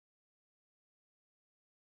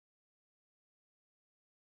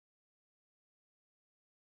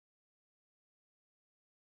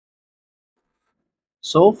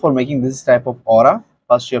So for making this type of aura,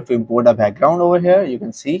 first you have to import a background over here. You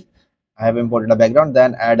can see I have imported a background,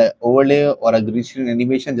 then add an overlay or a green screen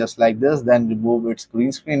animation just like this, then remove its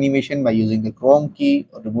green screen animation by using the Chrome key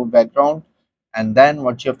or remove background. And then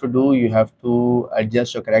what you have to do, you have to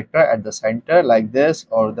adjust your character at the center like this,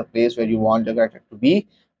 or the place where you want your character to be.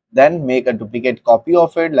 Then make a duplicate copy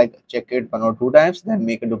of it, like check it 1 or 2 times, then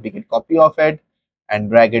make a duplicate copy of it and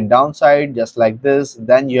drag it downside just like this.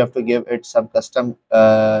 Then you have to give it some custom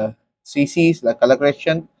CCs, like color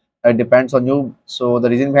correction. It depends on you. So the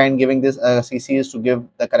reason behind giving this CC is to give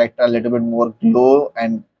the character a little bit more glow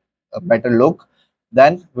and a better look.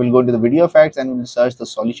 Then we'll go into the video effects and we'll search the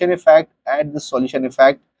solution effect, add the solution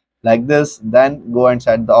effect like this. Then go and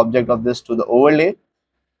set the object of this to the overlay.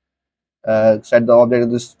 Set the object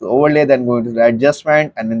of this to overlay, then go into the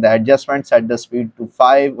adjustment, and in the adjustment set the speed to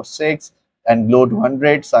 5 or 6 and glow to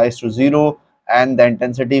 100, size to 0, and the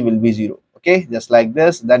intensity will be 0. Okay, just like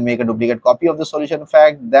this. Then make a duplicate copy of the solution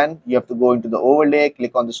effect. Then you have to go into the overlay,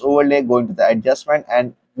 click on this overlay, go into the adjustment,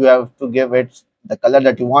 and you have to give it the color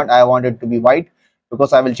that you want. I want it to be white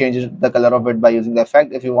because I will change the color of it by using the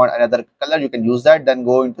effect. If you want another color, you can use that. Then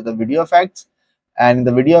go into the video effects, and in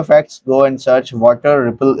the video effects go and search water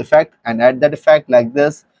ripple effect and add that effect like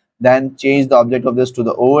this. Then change the object of this to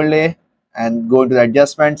the overlay and go into the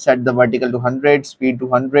adjustment, set the vertical to 100, speed to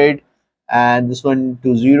 100, and this one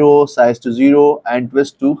to 0, size to 0, and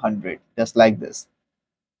twist to 100, just like this.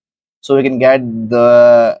 So we can get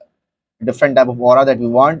the different type of aura that we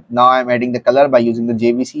want. Now I'm adding the color by using the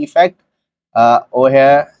JVC effect. Over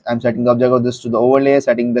here I'm setting the object of this to the overlay,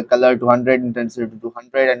 setting the color to 100, intensity to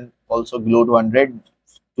 200, and also glow to 100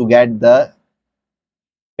 to get the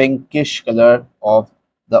pinkish color of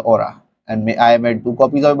the aura. And I made 2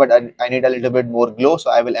 copies of it, but I need a little bit more glow,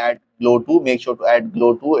 so I will add glow 2. Make sure to add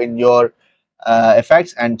glow 2 in your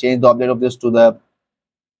effects and change the object of this to the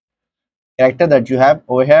character that you have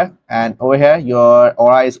over here. And over here your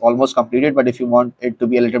aura is almost completed, but if you want it to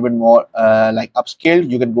be a little bit more like upscaled,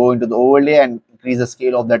 you can go into the overlay and increase the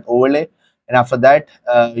scale of that overlay, and after that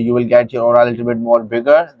you will get your aura a little bit more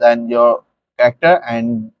bigger than your character.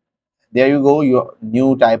 And there you go, your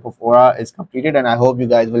new type of aura is completed, and I hope you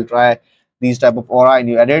guys will try these type of aura in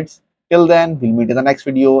your edits. Till then, we'll meet in the next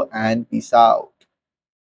video, and peace out.